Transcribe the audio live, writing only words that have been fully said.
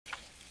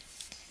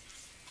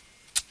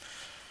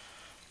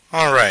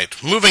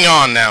Alright, moving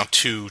on now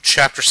to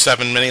Chapter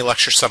 7, Mini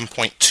Lecture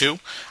 7.2.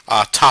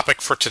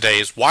 Topic for today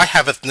is, why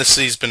have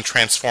ethnicities been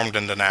transformed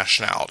into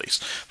nationalities?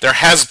 There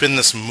has been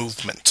this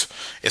movement,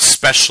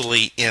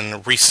 especially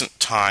in recent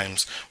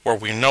times, where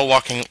we're no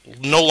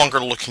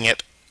longer looking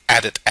at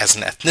it as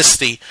an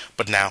ethnicity,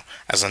 but now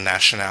as a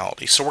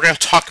nationality. So we're going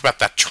to talk about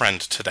that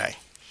trend today.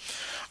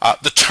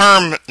 The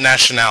term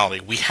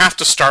nationality, we have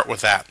to start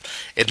with that.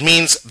 It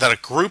means that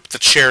a group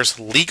that shares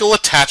legal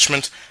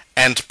attachment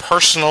and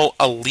personal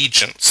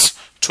allegiance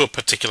to a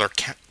particular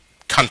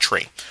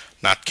country,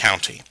 not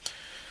county.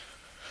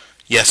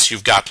 Yes,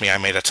 you've got me, I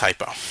made a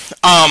typo.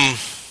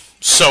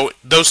 So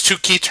those two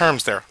key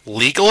terms there,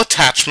 legal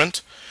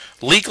attachment.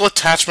 Legal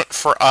attachment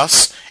for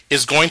us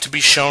is going to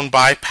be shown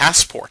by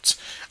passports.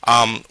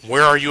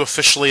 Where are you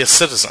officially a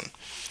citizen?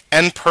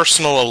 And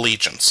personal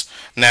allegiance.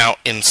 Now,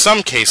 in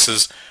some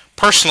cases,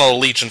 personal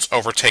allegiance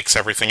overtakes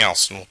everything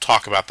else, and we'll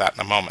talk about that in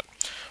a moment.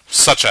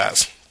 Such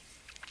as,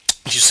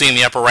 you see in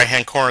the upper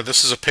right-hand corner,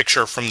 this is a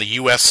picture from the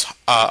U.S.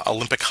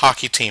 Olympic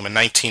hockey team in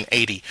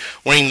 1980,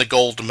 winning the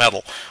gold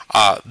medal.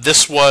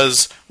 This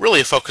was really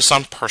a focus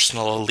on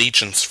personal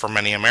allegiance for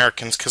many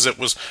Americans, because it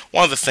was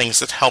one of the things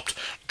that helped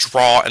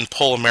draw and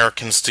pull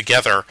Americans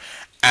together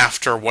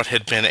after what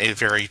had been a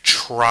very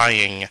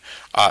trying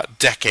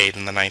decade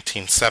in the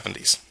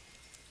 1970s.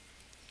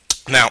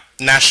 Now,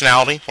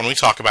 nationality, when we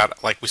talk about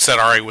it, like we said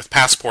already with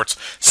passports,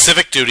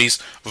 civic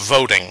duties,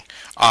 voting,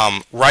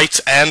 rights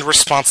and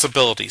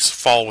responsibilities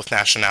fall with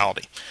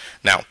nationality.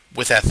 Now,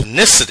 with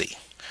ethnicity,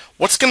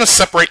 what's going to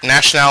separate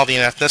nationality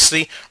and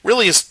ethnicity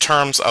really is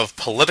terms of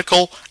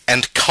political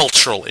and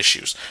cultural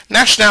issues.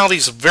 Nationality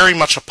is very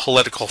much a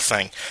political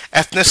thing.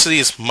 Ethnicity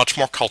is much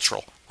more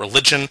cultural.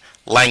 Religion,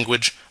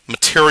 language,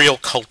 material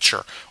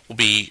culture will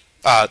be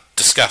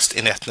discussed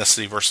in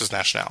ethnicity versus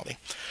nationality.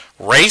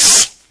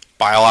 Race,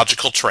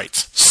 biological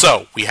traits.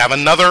 So, we have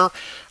another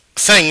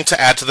thing to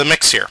add to the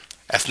mix here.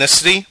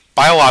 Ethnicity,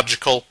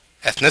 biological,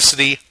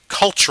 ethnicity,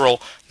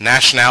 cultural,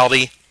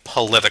 nationality,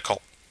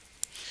 political.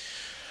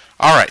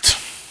 Alright,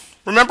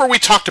 remember we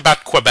talked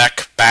about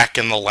Quebec back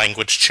in the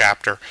language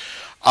chapter.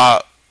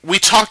 We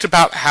talked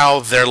about how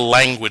their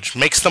language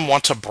makes them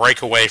want to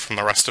break away from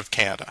the rest of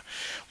Canada.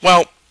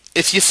 Well,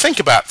 if you think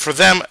about it, for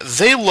them,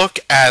 they look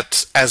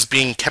at as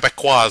being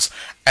Quebecois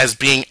as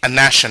being a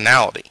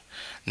nationality.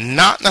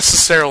 Not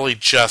necessarily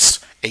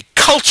just a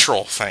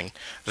cultural thing.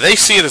 They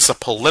see it as a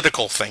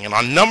political thing, and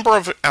on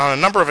a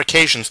number of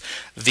occasions,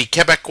 the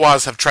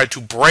Quebecois have tried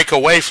to break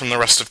away from the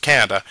rest of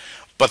Canada,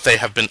 but they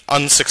have been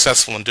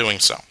unsuccessful in doing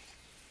so.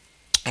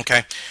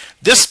 Okay,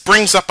 this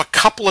brings up a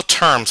couple of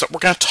terms that we're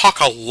going to talk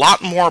a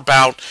lot more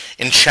about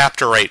in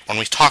Chapter 8 when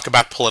we talk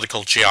about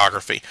political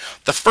geography.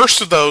 The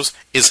first of those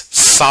is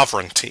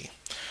sovereignty.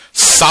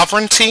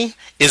 Sovereignty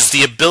is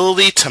the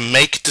ability to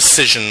make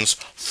decisions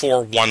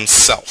for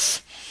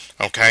oneself.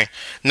 Okay,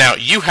 now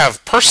you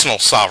have personal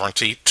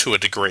sovereignty to a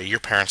degree.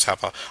 Your parents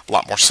have a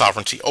lot more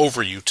sovereignty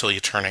over you till you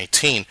turn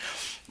 18.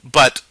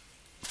 But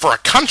for a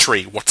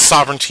country, what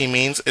sovereignty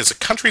means is a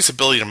country's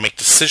ability to make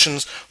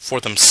decisions for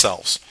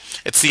themselves.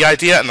 It's the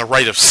idea and the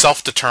right of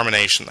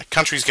self-determination, that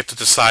countries get to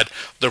decide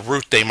the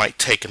route they might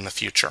take in the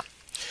future.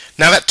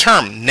 Now that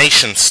term,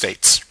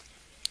 nation-states,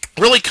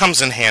 really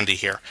comes in handy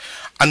here.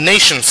 A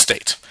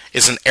nation-state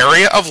is an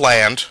area of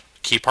land,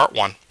 key part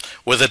 1,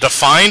 with a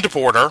defined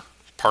border,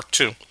 part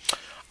 2,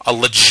 a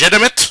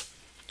legitimate,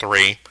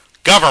 3,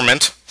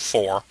 government,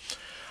 4,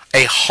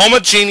 a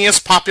homogeneous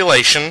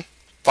population,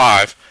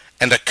 5,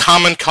 and a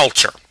common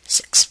culture,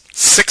 6.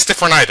 6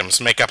 different items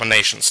make up a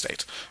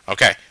nation-state.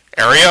 Okay,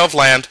 area of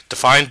land,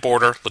 defined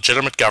border,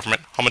 legitimate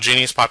government,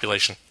 homogeneous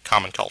population,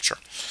 common culture.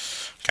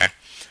 Okay.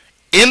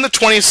 In the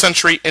 20th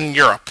century in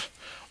Europe,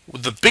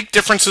 the big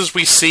differences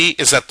we see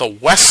is that the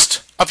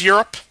west of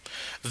Europe,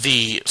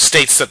 the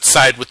states that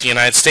side with the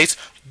United States,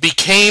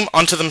 became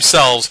unto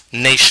themselves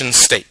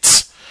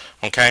nation-states.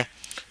 Okay?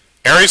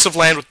 Areas of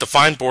land with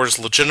defined borders,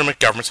 legitimate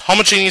governments,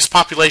 homogeneous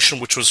population,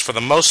 which was for the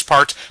most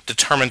part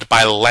determined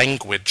by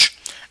language,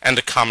 and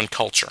a common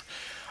culture.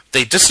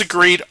 They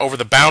disagreed over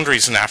the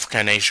boundaries in Africa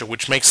and Asia,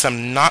 which makes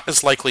them not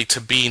as likely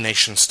to be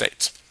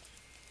nation-states.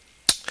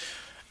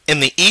 In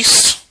the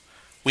East,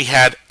 we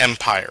had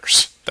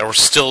empires that we're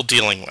still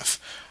dealing with.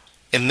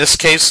 In this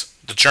case,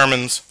 the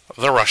Germans,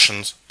 the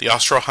Russians, the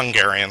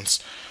Austro-Hungarians,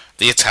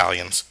 the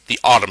Italians, the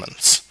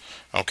Ottomans.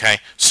 Okay?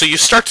 So you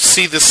start to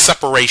see this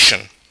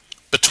separation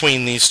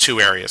between these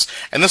two areas.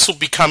 And this will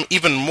become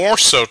even more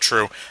so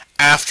true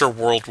after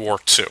World War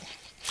II.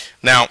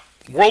 Now,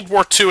 World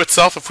War II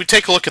itself, if we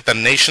take a look at the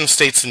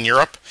nation-states in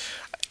Europe,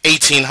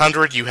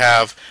 1800, you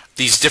have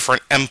these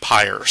different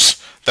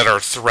empires that are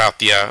throughout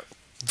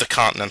the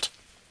continent.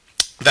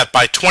 That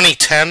by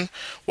 2010,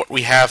 what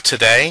we have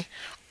today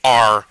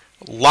are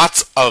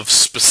lots of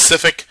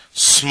specific,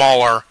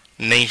 smaller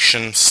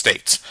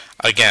nation-states.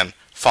 Again,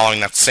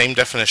 following that same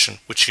definition,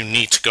 which you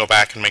need to go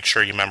back and make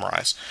sure you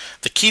memorize.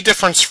 The key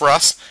difference for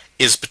us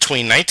is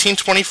between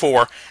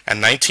 1924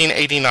 and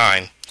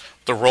 1989,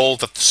 the role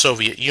that the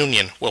Soviet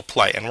Union will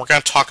play, and we're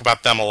going to talk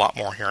about them a lot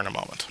more here in a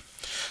moment.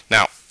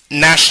 Now,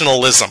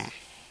 nationalism.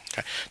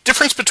 Okay.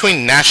 Difference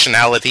between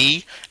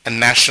nationality and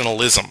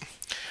nationalism.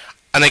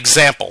 An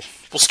example.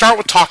 We'll start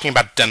with talking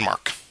about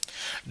Denmark.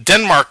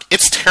 Denmark,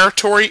 its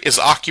territory is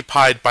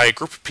occupied by a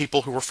group of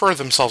people who refer to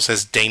themselves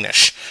as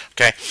Danish.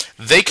 Okay?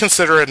 They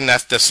consider it an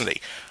ethnicity.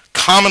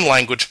 Common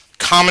language,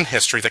 common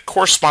history that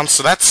corresponds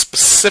to that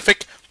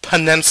specific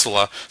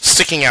peninsula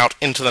sticking out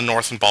into the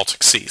North and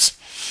Baltic Seas.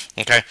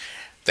 Okay?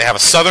 They have a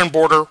southern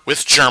border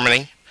with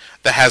Germany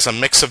that has a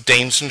mix of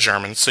Danes and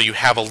Germans, so you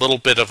have a little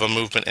bit of a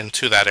movement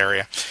into that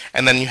area.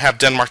 And then you have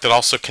Denmark that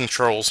also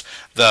controls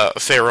the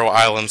Faroe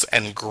Islands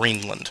and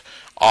Greenland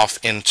off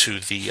into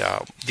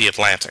the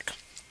Atlantic.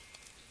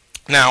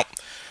 Now,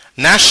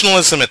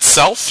 nationalism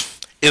itself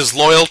is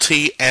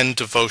loyalty and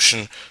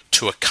devotion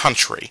to a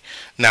country.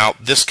 Now,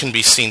 this can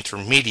be seen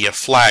through media,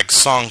 flags,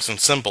 songs, and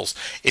symbols.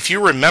 If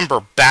you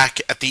remember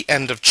back at the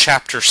end of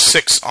Chapter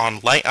 6 on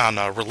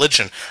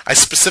religion, I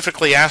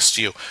specifically asked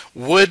you,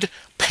 would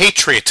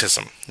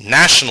patriotism,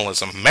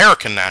 nationalism,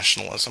 American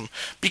nationalism,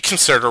 be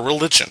considered a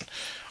religion?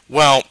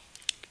 Well,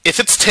 if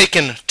it's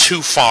taken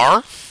too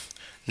far,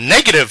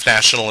 negative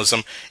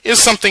nationalism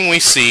is something we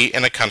see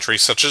in a country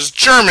such as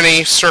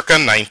Germany circa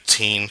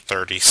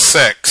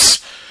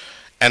 1936.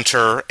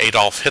 Enter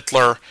Adolf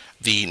Hitler,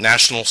 the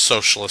National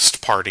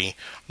Socialist Party,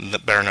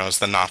 better known as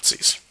the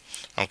Nazis.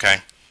 Okay?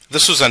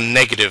 This was a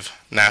negative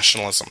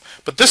nationalism.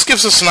 But this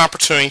gives us an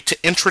opportunity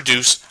to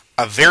introduce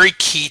a very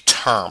key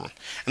term.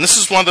 And this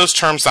is one of those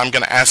terms I'm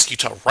going to ask you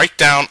to write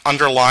down,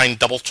 underline,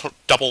 double,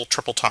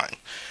 triple time.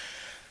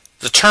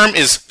 The term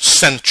is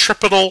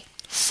centripetal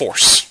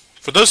force.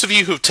 For those of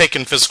you who've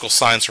taken physical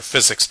science or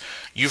physics,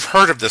 you've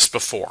heard of this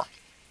before.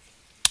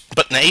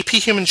 But in AP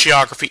Human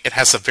Geography, it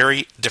has a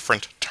very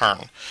different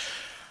term.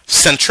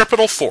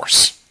 Centripetal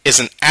force is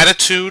an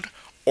attitude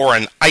or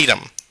an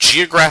item,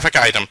 geographic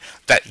item,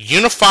 that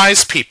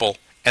unifies people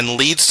and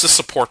leads to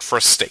support for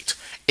a state.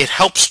 It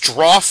helps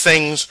draw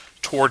things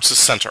towards the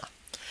center.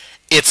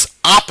 Its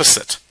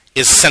opposite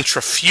is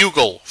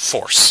centrifugal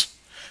force.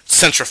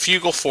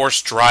 Centrifugal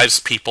force drives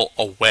people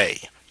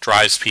away,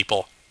 drives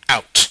people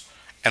out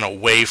and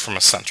away from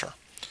a center.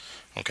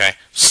 Okay?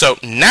 So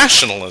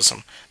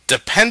nationalism,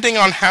 depending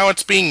on how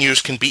it's being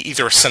used, can be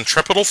either a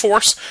centripetal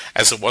force,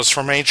 as it was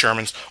for many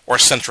Germans, or a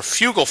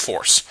centrifugal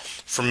force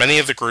for many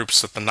of the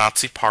groups that the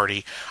Nazi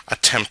Party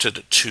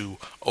attempted to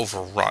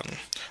overrun.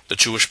 The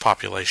Jewish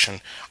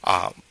population,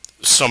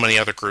 so many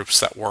other groups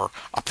that were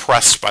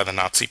oppressed by the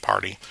Nazi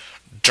Party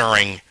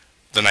during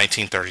the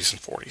 1930s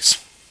and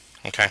 40s.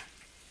 Okay?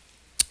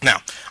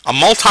 Now, a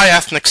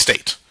multi-ethnic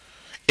state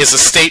is a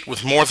state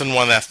with more than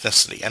one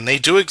ethnicity, and they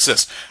do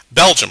exist.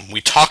 Belgium,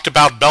 we talked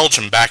about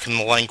Belgium back in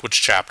the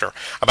language chapter,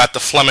 about the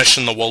Flemish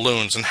and the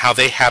Walloons and how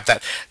they have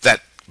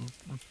that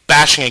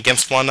bashing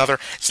against one another.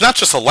 It's not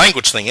just a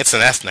language thing, it's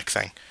an ethnic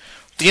thing.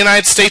 The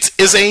United States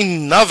is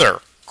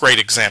another great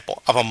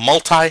example of a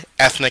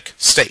multi-ethnic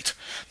state.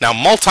 Now,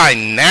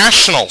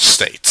 multinational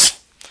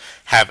states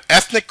have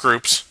ethnic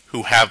groups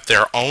who have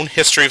their own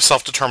history of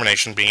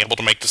self-determination, being able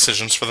to make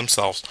decisions for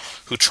themselves,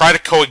 who try to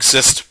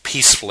coexist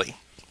peacefully.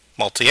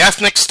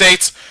 Multi-ethnic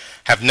states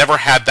have never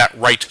had that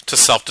right to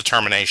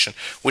self-determination,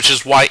 which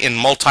is why in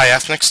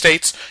multi-ethnic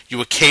states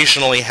you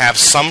occasionally have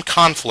some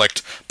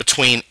conflict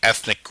between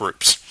ethnic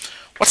groups.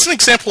 What's an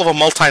example of a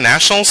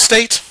multinational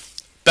state?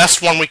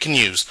 Best one we can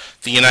use,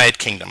 the United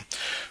Kingdom.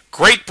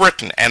 Great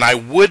Britain, and I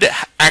would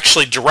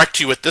actually direct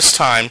you at this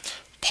time,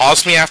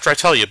 pause me after I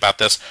tell you about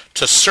this,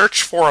 to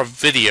search for a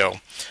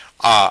video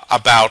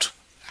about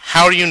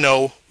how do you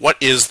know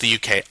what is the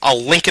UK.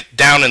 I'll link it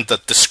down in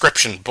the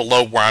description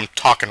below where I'm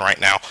talking right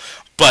now,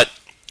 but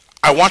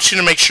I want you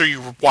to make sure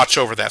you watch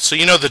over that so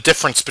you know the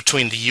difference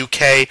between the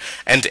UK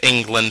and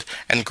England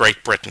and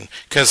Great Britain,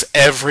 because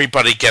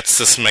everybody gets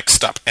this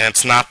mixed up and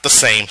it's not the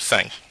same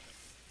thing.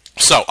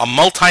 So, a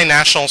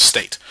multinational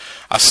state,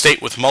 a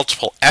state with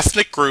multiple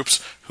ethnic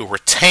groups who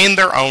retain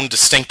their own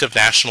distinctive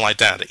national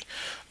identity.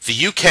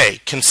 The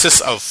UK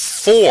consists of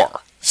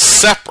 4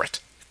 separate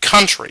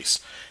countries: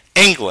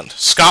 England,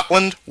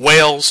 Scotland,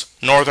 Wales,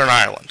 Northern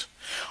Ireland.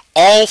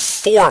 All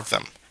 4 of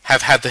them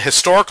have had the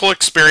historical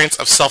experience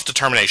of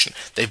self-determination.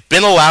 They've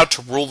been allowed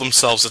to rule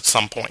themselves at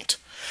some point.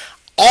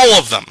 All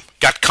of them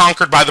got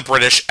conquered by the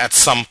British at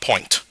some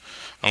point.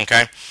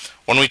 Okay?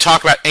 When we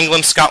talk about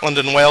England, Scotland,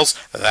 and Wales,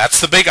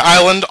 that's the big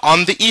island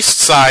on the east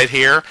side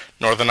here,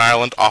 Northern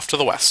Ireland off to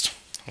the west.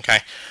 Okay?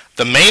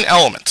 The main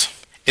element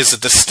is a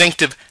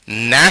distinctive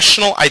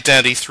national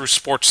identity through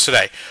sports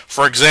today.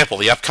 For example,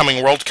 the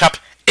upcoming World Cup,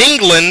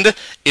 England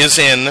is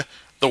in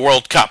the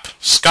World Cup.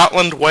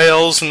 Scotland,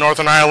 Wales, and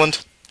Northern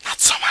Ireland, not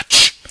so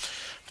much.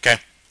 Okay?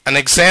 An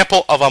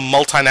example of a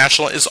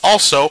multinational is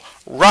also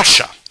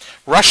Russia.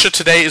 Russia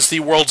today is the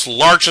world's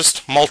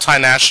largest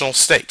multinational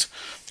state.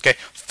 Okay?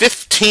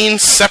 15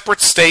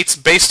 separate states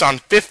based on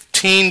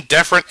 15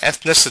 different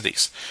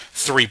ethnicities.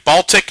 3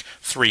 Baltic,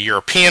 3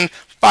 European,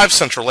 5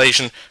 Central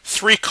Asian,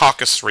 3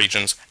 Caucasus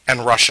regions,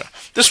 and Russia.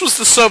 This was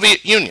the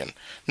Soviet Union.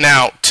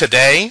 Now,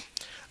 today,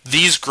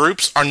 these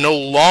groups are no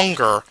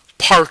longer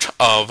part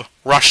of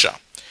Russia.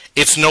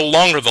 It's no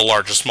longer the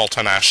largest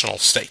multinational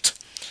state.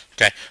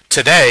 Okay.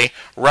 Today,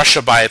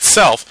 Russia by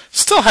itself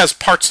still has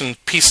parts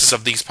and pieces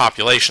of these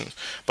populations,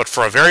 but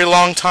for a very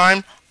long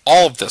time,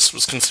 all of this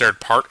was considered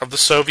part of the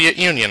Soviet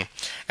Union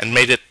and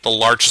made it the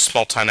largest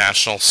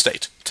multinational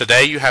state.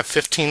 Today, you have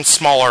 15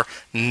 smaller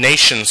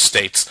nation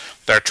states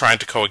that are trying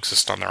to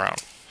coexist on their own.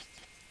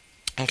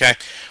 Okay.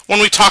 When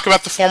we talk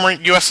about the former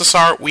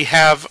USSR, we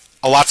have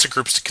lots of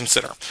groups to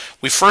consider.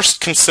 We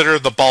first consider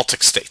the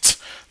Baltic States.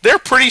 They're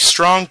pretty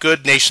strong,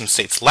 good nation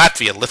states.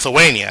 Latvia,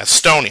 Lithuania,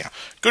 Estonia.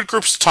 Good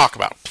groups to talk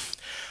about.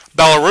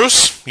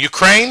 Belarus,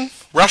 Ukraine,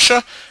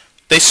 Russia,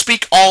 they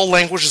speak all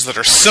languages that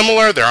are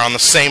similar. They're on the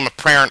same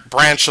apparent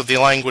branch of the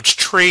language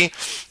tree.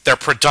 They're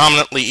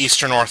predominantly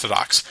Eastern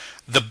Orthodox.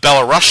 The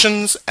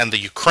Belarusians and the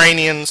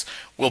Ukrainians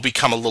will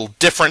become a little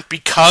different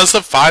because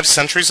of 5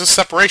 centuries of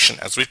separation.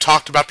 As we've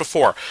talked about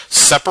before,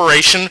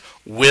 separation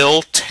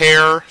will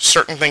tear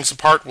certain things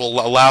apart, will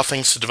allow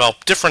things to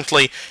develop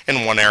differently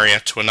in one area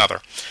to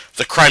another.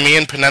 The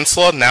Crimean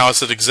Peninsula, now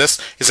as it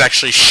exists, is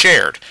actually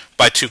shared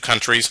by 2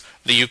 countries,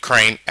 the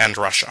Ukraine and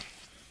Russia.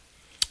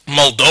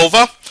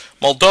 Moldova,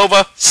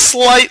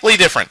 slightly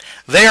different.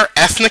 They are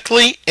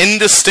ethnically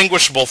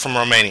indistinguishable from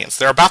Romanians.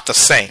 They're about the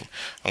same.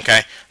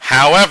 Okay.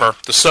 However,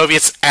 the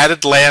Soviets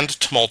added land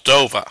to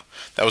Moldova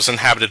that was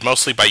inhabited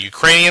mostly by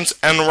Ukrainians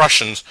and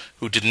Russians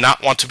who did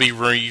not want to be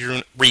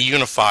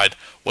reunified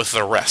with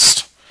the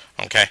rest.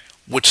 Okay,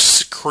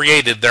 which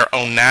created their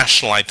own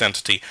national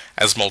identity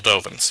as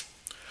Moldovans.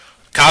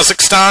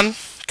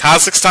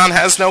 Kazakhstan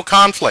has no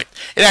conflict.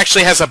 It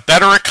actually has a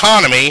better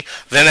economy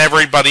than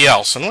everybody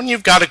else. And when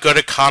you've got a good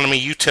economy,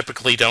 you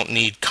typically don't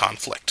need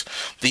conflict.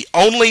 The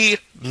only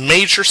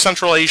major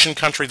Central Asian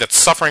country that's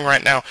suffering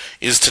right now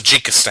is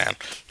Tajikistan.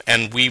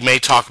 And we may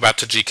talk about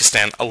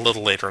Tajikistan a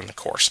little later in the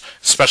course,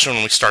 especially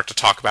when we start to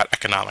talk about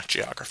economic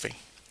geography.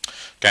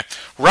 Okay.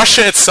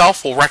 Russia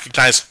itself will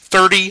recognize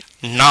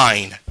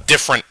 39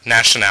 different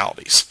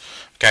nationalities.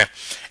 Okay.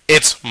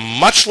 It's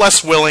much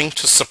less willing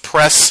to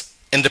suppress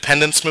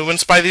independence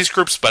movements by these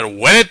groups, but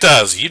when it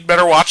does, you'd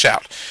better watch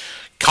out.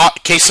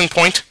 Case in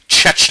point,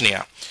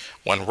 Chechnya.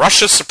 When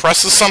Russia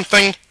suppresses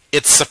something,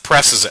 it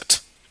suppresses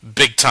it.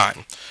 Big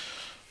time.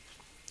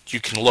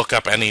 You can look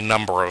up any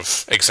number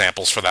of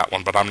examples for that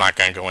one, but I'm not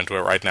going to go into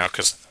it right now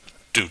because,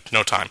 dude,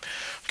 no time.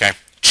 Okay,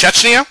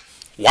 Chechnya.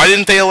 Why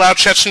didn't they allow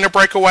Chechnya to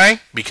break away?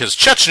 Because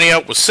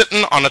Chechnya was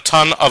sitting on a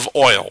ton of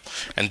oil.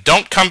 And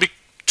don't come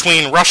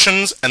between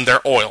Russians and their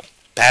oil.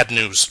 Bad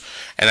news.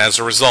 And as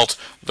a result,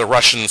 the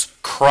Russians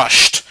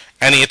crushed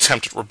any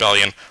attempt at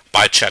rebellion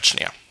by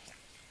Chechnya.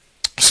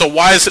 So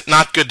why is it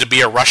not good to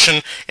be a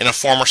Russian in a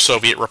former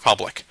Soviet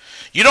republic?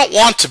 You don't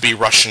want to be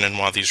Russian in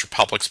one of these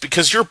republics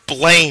because you're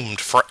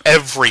blamed for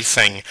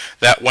everything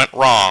that went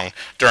wrong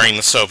during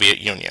the Soviet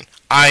Union.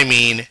 I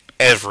mean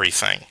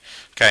everything.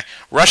 Okay.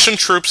 Russian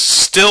troops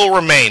still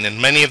remain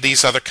in many of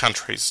these other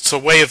countries. It's a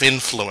way of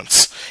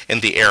influence in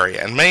the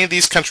area, and many of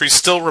these countries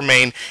still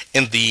remain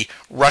in the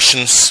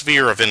Russian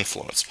sphere of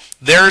influence.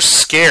 There's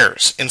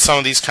scares in some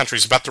of these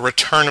countries about the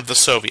return of the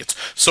Soviets.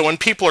 So when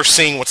people are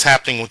seeing what's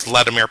happening with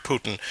Vladimir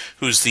Putin,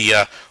 who's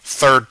the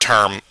third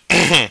term,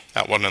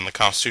 that wasn't in the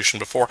Constitution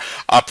before,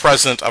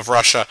 president of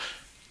Russia,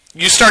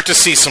 you start to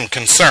see some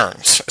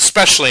concerns,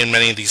 especially in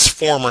many of these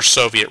former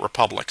Soviet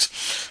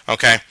republics.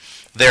 Okay?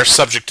 They're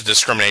subject to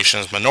discrimination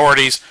as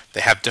minorities,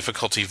 they have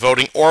difficulty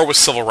voting or with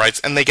civil rights,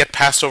 and they get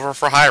passed over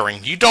for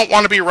hiring. You don't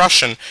want to be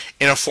Russian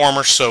in a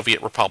former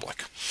Soviet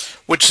republic,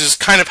 which is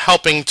kind of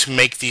helping to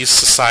make these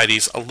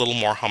societies a little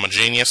more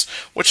homogeneous,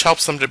 which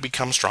helps them to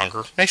become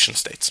stronger nation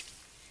states.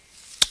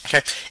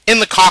 Okay.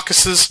 In the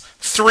Caucasus,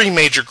 3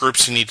 major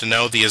groups you need to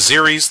know: the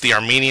Azeris, the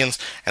Armenians,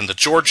 and the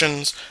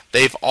Georgians.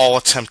 They've all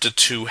attempted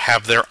to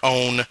have their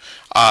own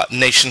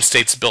nation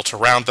states built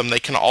around them.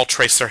 They can all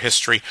trace their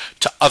history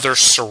to other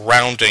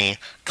surrounding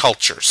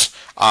cultures.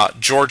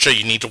 Georgia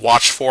you need to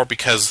watch for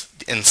because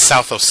in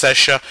South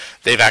Ossetia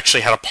they've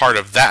actually had a part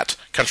of that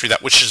country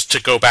that wishes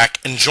to go back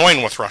and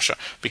join with Russia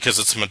because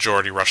it's a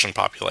majority Russian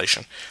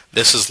population.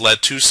 This has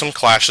led to some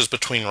clashes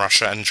between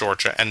Russia and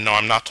Georgia, and no,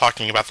 I'm not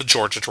talking about the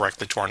Georgia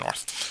directly to our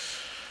north.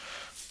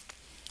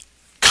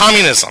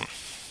 Communism,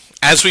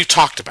 as we've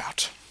talked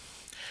about,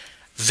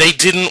 they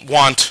didn't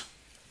want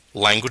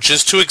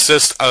languages to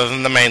exist other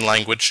than the main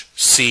language.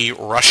 See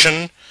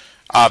Russian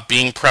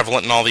being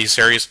prevalent in all these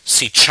areas.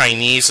 See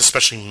Chinese,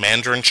 especially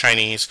Mandarin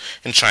Chinese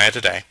in China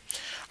today.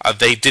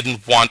 They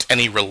didn't want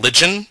any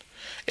religion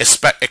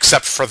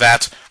except for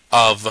that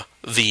of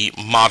the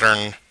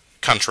modern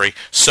country.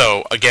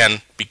 So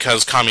again,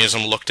 because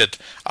communism looked at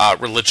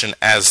religion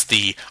as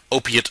the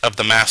opiate of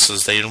the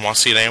masses, they didn't want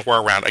to see it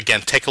anywhere around.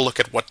 Again, take a look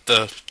at what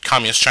the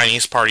Communist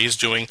Chinese Party is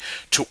doing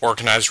to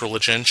organize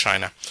religion in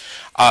China.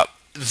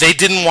 They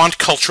didn't want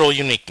cultural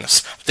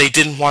uniqueness. They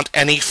didn't want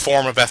any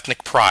form of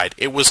ethnic pride.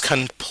 It was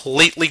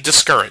completely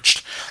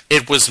discouraged.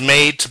 It was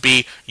made to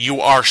be,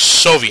 you are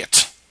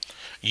Soviet.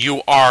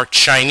 You are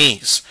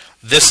Chinese.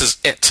 This is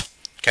it.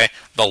 Okay?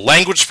 The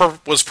language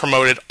was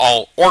promoted.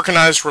 All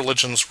organized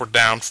religions were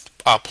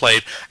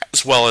downplayed,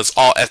 as well as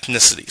all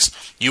ethnicities.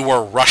 You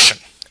were Russian.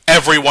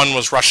 Everyone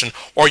was Russian,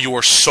 or you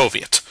were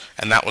Soviet,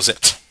 and that was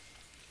it.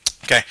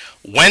 Okay,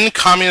 when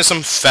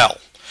communism fell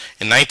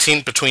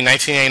between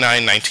 1989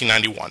 and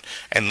 1991,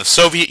 and the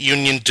Soviet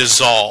Union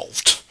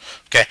dissolved,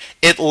 okay,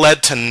 it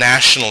led to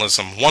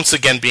nationalism once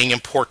again being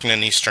important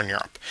in Eastern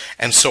Europe.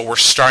 And so we're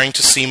starting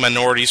to see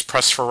minorities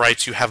press for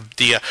rights. You have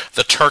the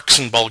Turks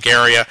in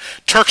Bulgaria,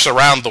 Turks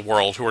around the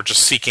world who are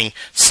just seeking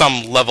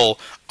some level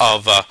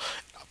of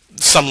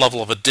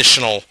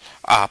additional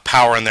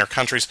power in their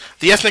countries.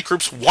 The ethnic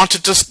groups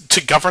wanted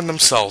to govern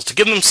themselves, to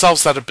give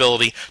themselves that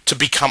ability to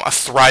become a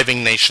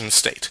thriving nation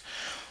state.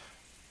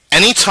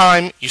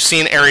 Anytime you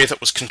see an area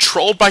that was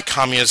controlled by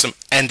communism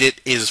and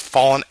it is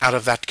fallen out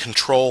of that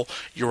control,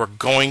 you are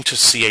going to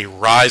see a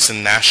rise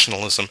in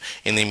nationalism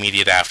in the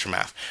immediate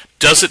aftermath.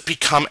 Does it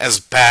become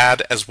as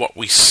bad as what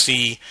we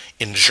see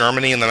in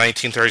Germany in the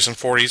 1930s and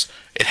 40s?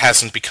 It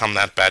hasn't become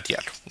that bad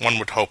yet. One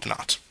would hope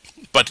not.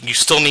 But you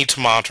still need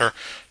to monitor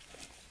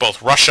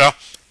both Russia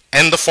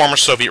and the former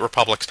Soviet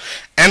republics,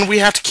 and we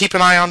have to keep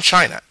an eye on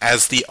China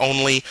as the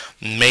only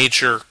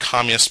major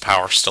communist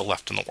power still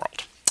left in the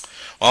world.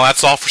 Well,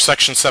 that's all for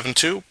Section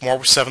 7.2. More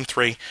with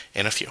 7.3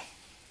 in a few.